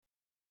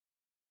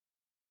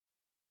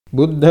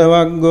Buddha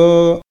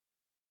Vaggo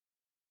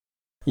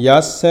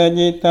Yassa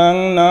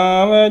jitang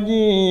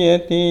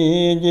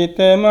navajiyati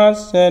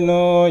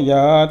jitamassano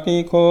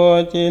yati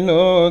kochi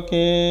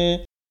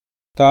loke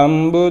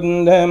tam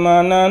buddha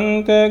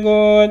manante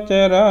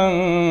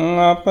gocherang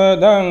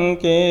apadang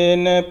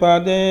kene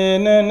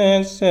padena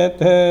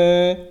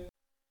nesete。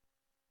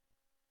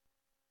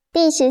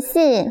第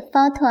14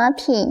佛陀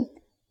品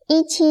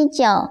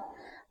179，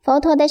佛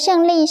陀的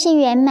胜利是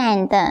圆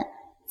满的，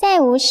再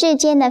无世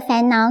间的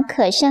烦恼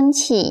可生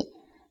起。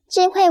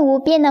智慧无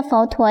边的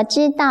佛陀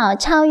知道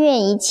超越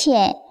一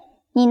切，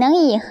你能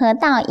以何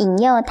道引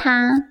诱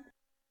他？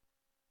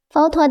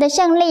佛陀的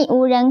胜利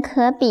无人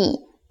可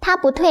比，他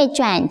不退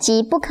转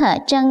即不可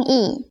争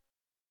议。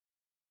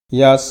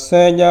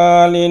Yassa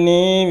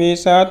jalini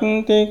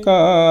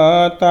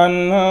visantika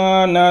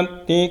tanha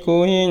natti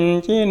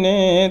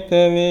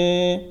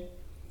kuhincinetave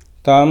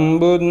tam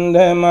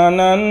buddha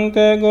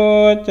manante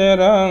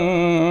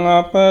gocherang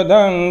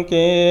apadang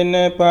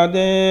kene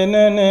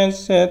padena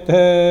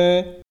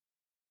nesete。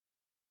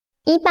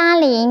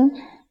180，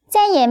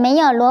再也没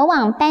有罗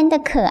网般的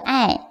可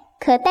爱，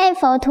可带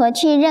佛陀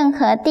去任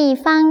何地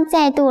方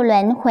再度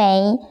轮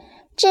回。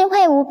智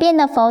慧无边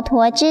的佛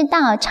陀知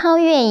道超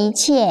越一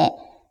切，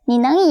你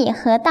能以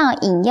何道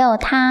引诱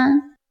他？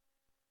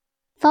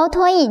佛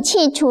陀已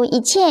弃除一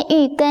切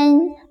欲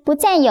根，不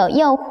再有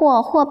诱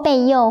惑或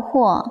被诱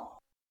惑。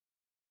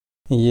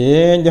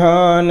Ye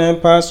jhana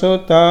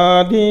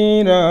pasutta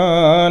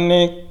dhira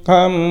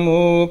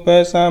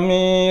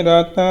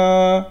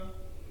nikhammupasamirata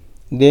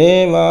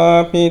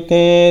Deva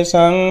pite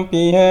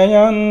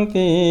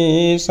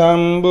sangpihayanti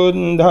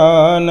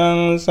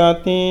sambuddhanang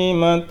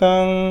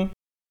satimatang。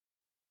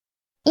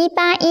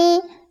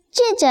181，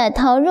智者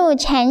投入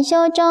禅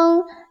修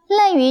中，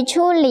乐于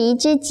出离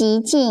之极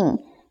境，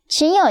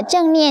持有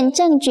正念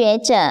正觉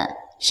者，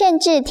甚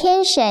至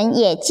天神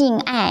也敬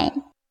爱。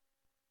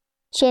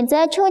选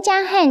择出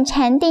家和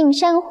禅定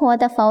生活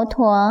的佛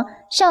陀，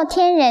受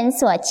天人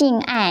所敬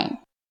爱。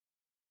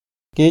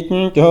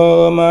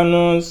Kiccho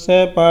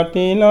manusse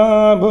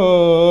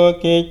patilabho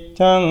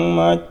kiccang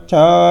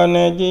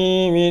macchana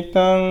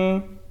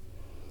jivitang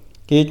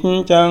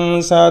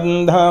Kiccang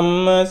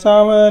sadhamma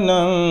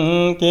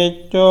savanang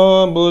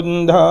kiccho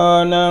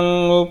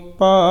buddhanang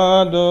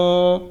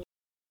uppado。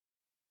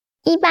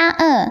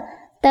182，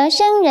得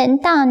生人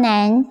道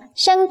难，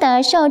生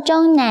得寿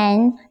终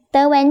难，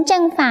得闻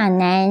正法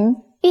难，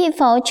遇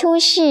佛出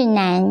世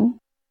难。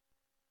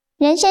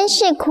人生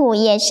是苦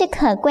也是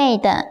可贵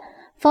的，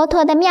佛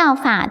陀的妙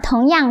法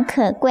同样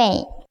可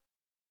贵。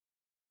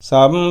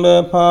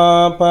Sambha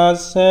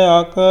papasse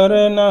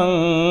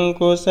akaranang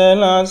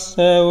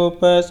kusalasse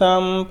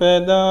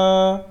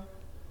upasampada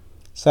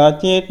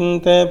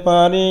Sacitte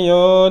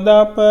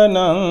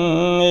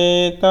pariyodapanang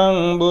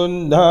etang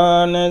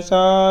buddhana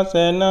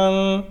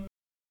sasanang。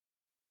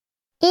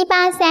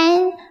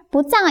183，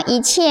不造一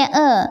切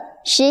恶，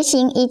实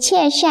行一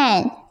切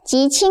善，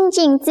即清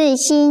净自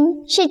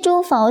心，是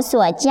诸佛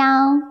所教。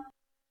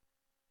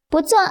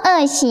不做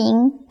恶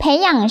行，培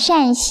养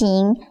善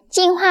行，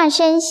净化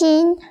身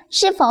心，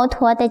是佛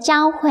陀的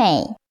教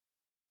诲。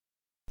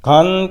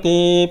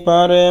Khanti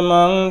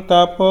paramang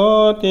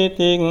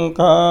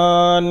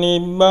tapotitikka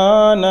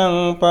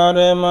nibbanang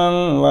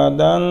paramang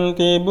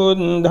vadanti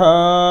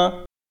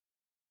buddha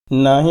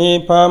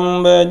Nahi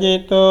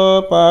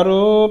pambajito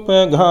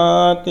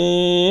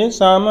parupaghati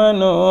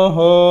samano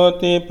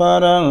hoti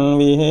parang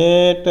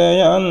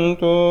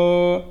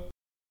vihetayantu。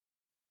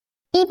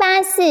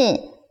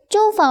184，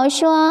诸佛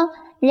说，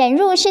忍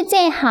辱是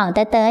最好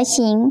的德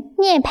行，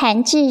涅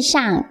槃至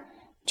上。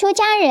出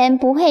家人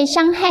不会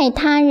伤害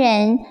他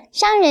人，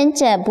伤人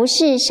者不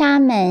是沙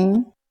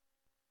门。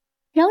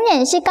容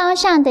忍是高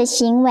尚的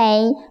行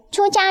为，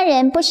出家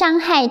人不伤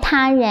害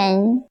他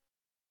人。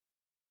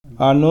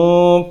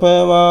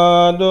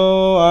Anupavado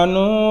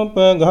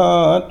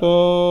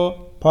anupaghato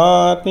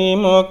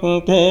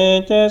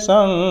patimokte ca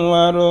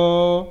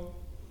samvaro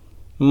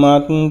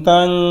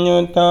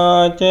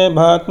Mattanyuta ca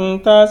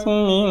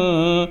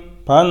bhattasmin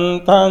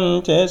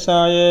pantan ca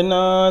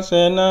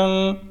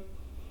sayanasanang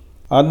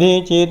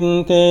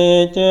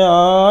Adhicitte ca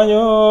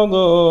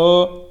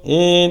ayogo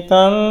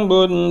etang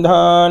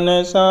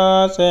buddhana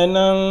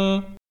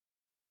sasanang。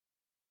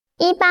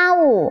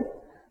185，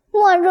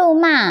莫辱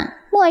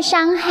骂，莫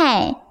伤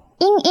害，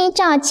应依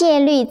照戒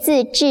律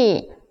自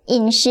制，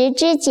饮食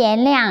之节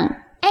量，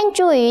安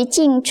住于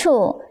静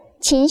处，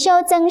勤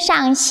修增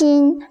上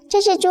心，这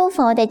是诸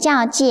佛的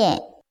教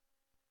戒。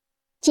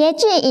节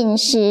制饮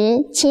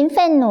食，勤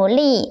奋努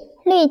力，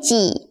律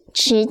己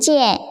持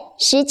戒，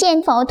实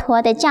践佛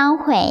陀的教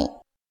诲。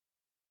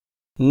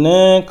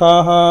Ne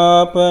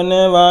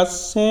kahapane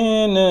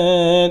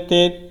vassene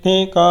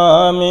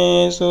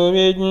titthikamesu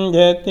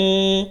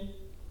vijjati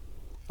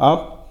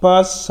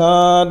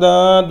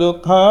Appasada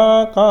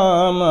dukkha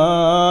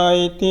kama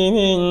iti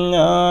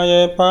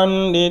viññāya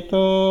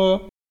pandito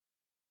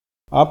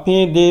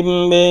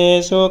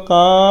Apidimbesu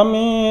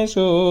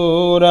kamesu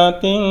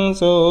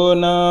ratinsu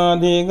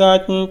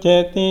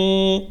nadhigacchati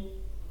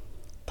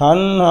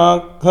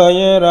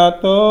තණ්හක්ඛය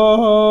රතෝ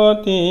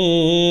හෝති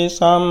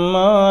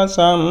සම්මා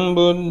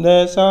සම්බුද්ධ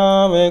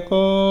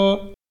ශාවකෝ。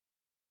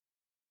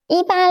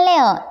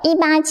186、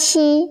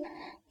187，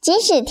即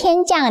使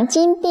天降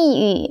金币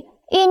雨，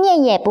欲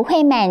念也不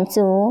会满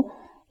足。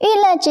欲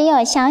乐只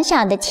有小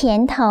小的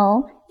甜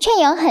头，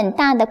却有很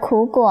大的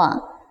苦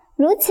果。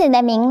如此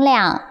的明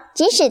了，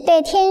即使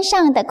对天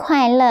上的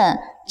快乐，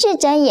智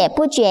者也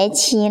不觉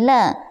其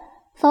乐。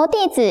佛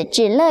弟子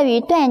只乐于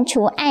断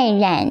除爱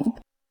染。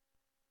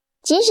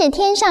即使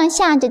天上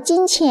下着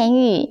金钱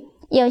雨，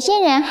有些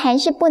人还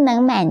是不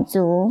能满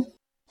足。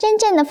真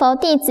正的佛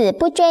弟子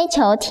不追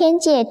求天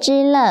界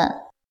之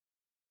乐。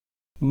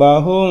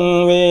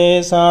බහුං වේ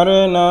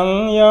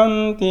සරණං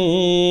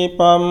යන්ති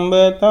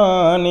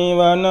පම්බතානි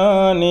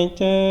වනානි ච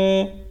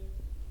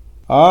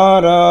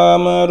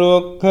ආරාම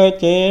රුක්ඛ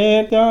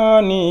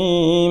චේත්‍යානි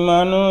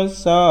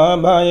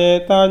මනුස්සා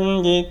භය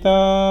තංජිතා。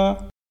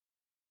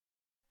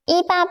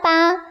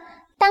188，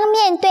当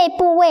面对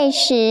部位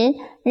时，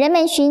人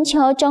们寻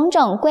求种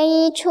种皈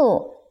依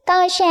处，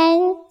高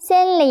山、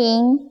森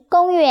林、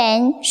公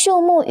园、树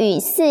木与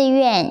寺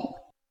院。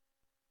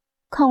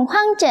恐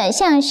慌者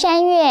向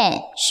山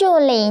岳、树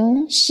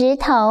林、石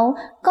头、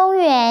公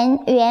园、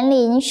园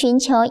林寻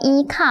求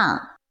依靠。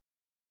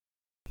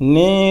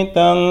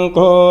නේතං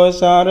කෝ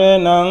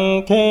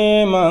සරණං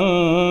khemං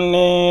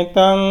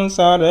නේතං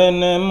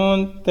සරණ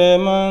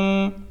මුත්තමං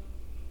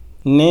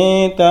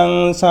නේතං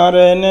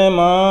සරණ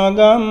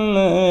මාගම්ම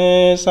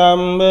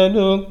සම්බ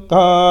දුක්ඛා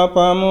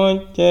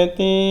පමුච්චති。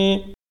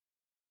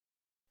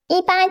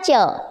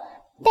189，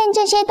但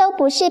这些都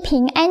不是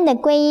平安的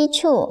皈依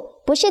处，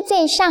不是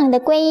最上的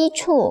皈依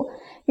处，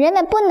人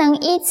们不能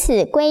依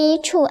此皈依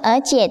处而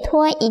解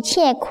脱一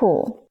切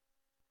苦。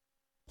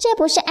这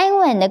不是安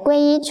稳的皈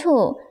依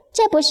处，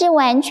这不是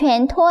完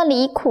全脱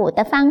离苦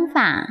的方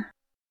法。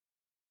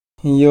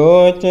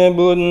យោច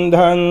បុណ្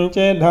ឋัญច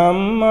ធម្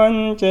ម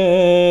ញ្ច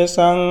ស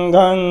ង្ឃ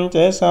ញ្ច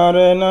សរ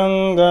ណង្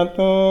ဂ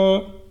តោ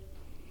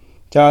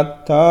ចត្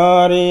តា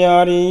រិអ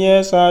រិយ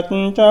សច្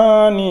ចា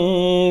និ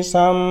ស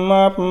ម្ម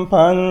ព្ផ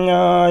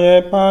ඤ්ඤាយ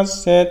បស្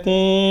ស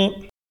តិ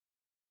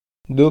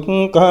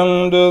දුක්ඛං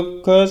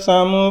දුක්ඛ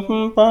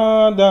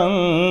සමුප්පාදං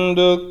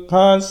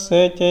දුක්ඛස්ස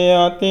ච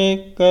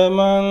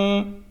අතික්කමං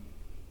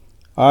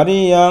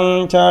අරියං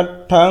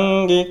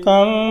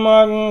චට්ඨංගිකං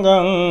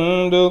මග්ගං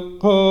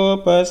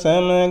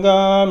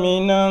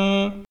දුක්ඛෝපසමගාමිනං。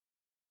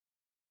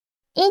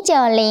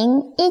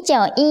190、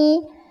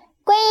191，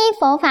皈依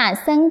佛法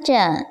僧者，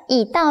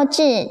以道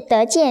智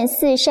得见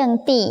四圣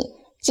谛，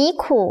即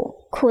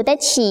苦、苦的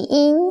起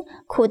因、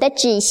苦的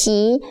止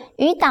息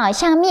与导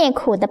向灭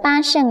苦的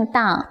八圣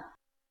道。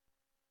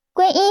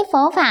皈依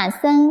佛法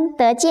僧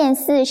得见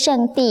四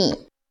圣谛，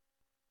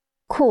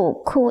苦、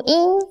苦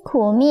因、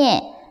苦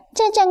灭，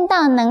这正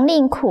道能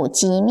令苦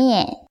即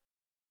灭。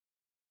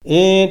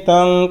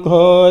ētaṃ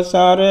kho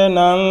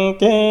saraṇaṃ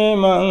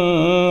kemaṃ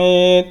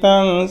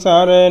ētaṃ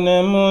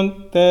sarana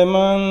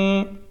muttamaṃ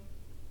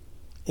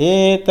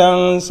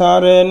ētaṃ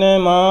sarana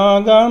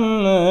māgaṃ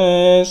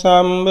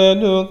sambha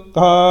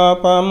dukkha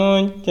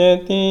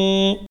pamucchati。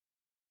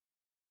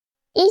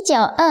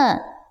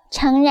192，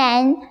诚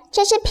然，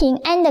这是平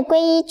安的皈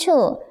依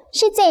处，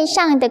是最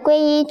上的皈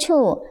依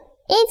处。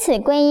依此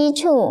皈依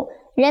处，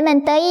人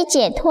们得以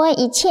解脱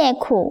一切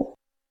苦。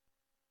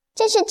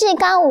这是至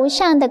高无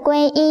上的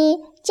皈依，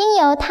经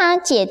由它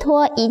解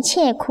脱一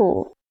切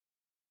苦。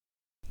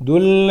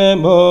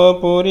दुर्लभो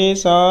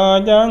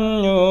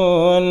पुरिसाजन्यो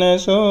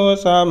नसो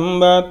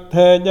सम्बद्ध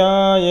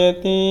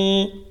जायति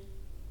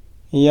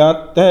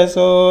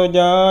यत्थसो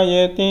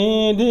जायति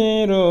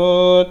धीरो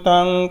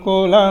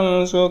तङ्कुलं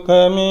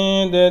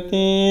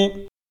सुखमेदति。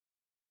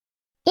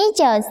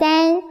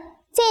193，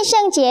最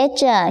圣洁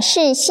者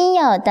是稀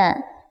有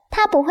的，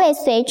他不会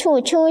随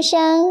处出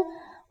生，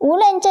无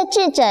论这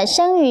智者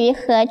生于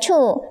何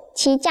处，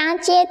其家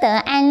皆得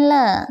安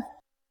乐。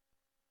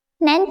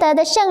难得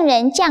的圣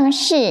人降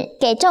世，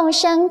给众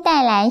生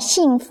带来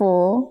幸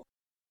福。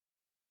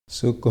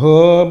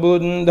Sukho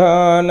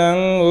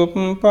buddhanang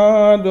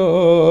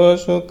uppado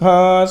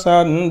sukha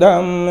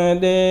sandhamma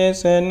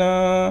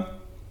desana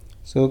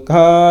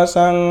sukha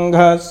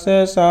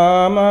sanghassa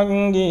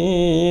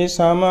samaggi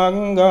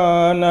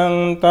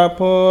samagganang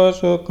tapo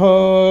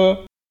sukho。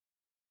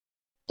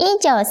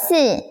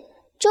194，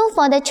诸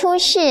佛的出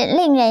世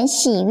令人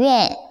喜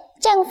悦，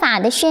正法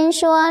的宣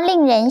说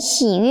令人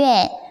喜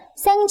悦，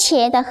僧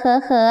伽的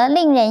和合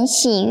令人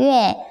喜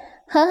悦，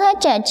和合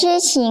者之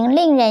行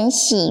令人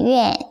喜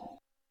悦。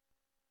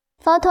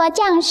佛陀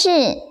降世，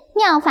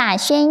妙法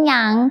宣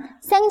扬，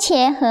僧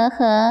伽和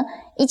合，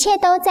一切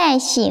都在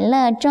喜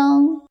乐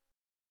中。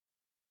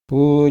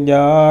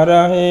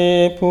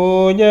Pujarahe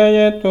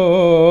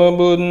pujayato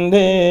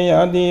buddhe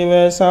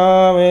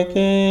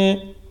adivasavake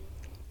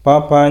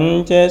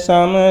papanca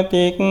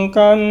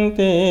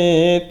samatikkante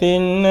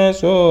tinna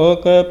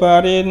soka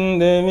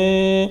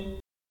parindave。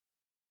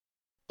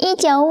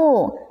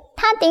195，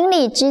他顶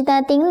礼值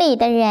得顶礼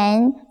的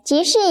人，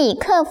即是以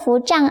克服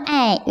障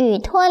碍与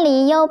脱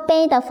离忧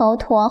悲的佛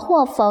陀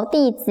或佛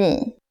弟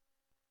子。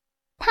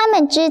他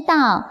们知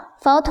道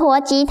佛陀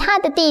及他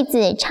的弟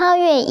子超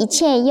越一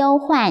切忧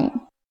患。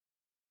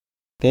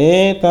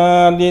te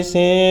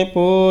tadise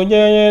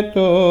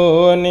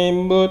pujayetu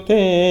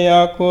nibbute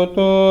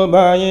akuto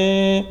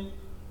baye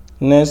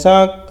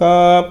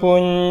nesakka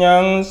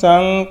punyang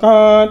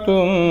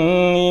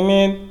sangkatung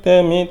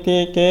imitte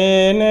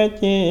mitikene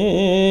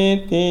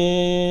citi。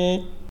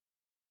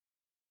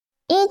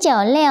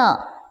196，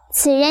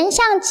此人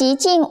向极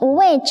尽无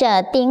畏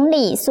者顶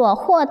礼所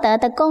获得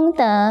的功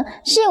德，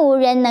是无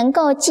人能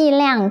够计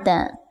量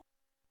的。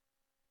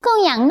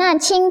供养那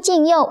清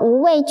净又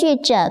无畏惧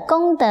者，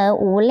功德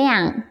无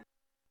量。